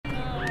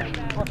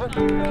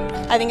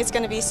I think it's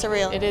going to be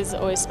surreal. It is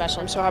always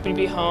special. I'm so happy to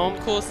be home.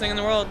 Coolest thing in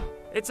the world.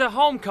 It's a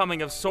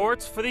homecoming of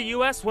sorts for the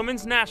U.S.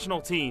 women's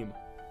national team.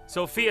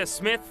 Sophia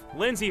Smith,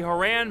 Lindsey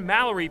Horan,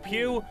 Mallory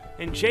Pugh,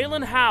 and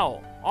Jaelin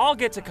Howell all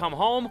get to come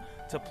home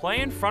to play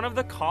in front of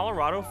the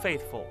Colorado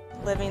faithful.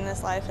 Living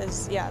this life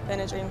has,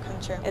 been a dream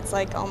come true. It's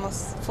like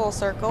almost full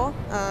circle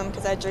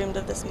because I dreamed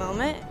of this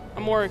moment.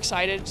 I'm more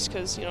excited just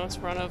because, it's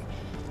in front of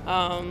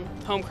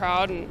home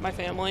crowd and my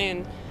family,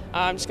 and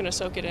I'm just going to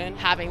soak it in.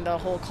 Having the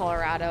whole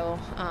Colorado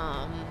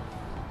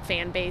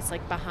fan base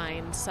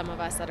behind some of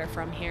us that are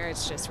from here,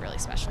 it's just really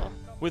special.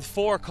 With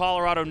 4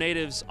 Colorado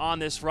natives on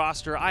this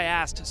roster, I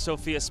asked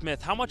Sophia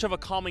Smith how much of a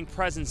calming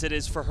presence it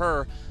is for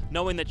her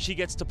knowing that she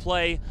gets to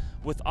play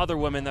with other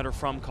women that are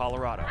from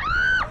Colorado.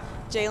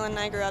 Jaelin and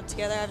I grew up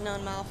together. I've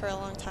known Mal for a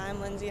long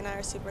time. Lindsey and I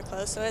are super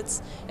close, so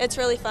it's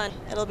really fun.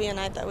 It'll be a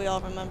night that we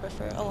all remember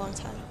for a long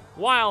time.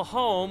 While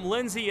home,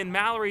 Lindsey and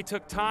Mallory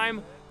took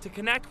time to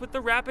connect with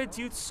the Rapids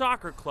Youth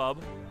Soccer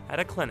Club at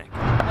a clinic.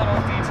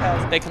 Little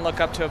details. They can look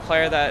up to a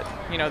player that,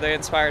 they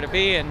inspire to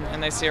be,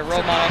 and they see a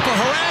role model. For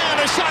Horan,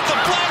 a shot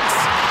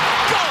deflects.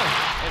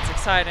 Goal! It's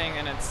exciting,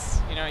 and it's,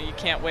 you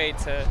can't wait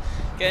to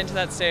get into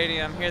that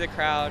stadium, hear the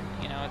crowd.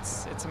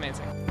 It's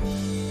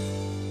amazing.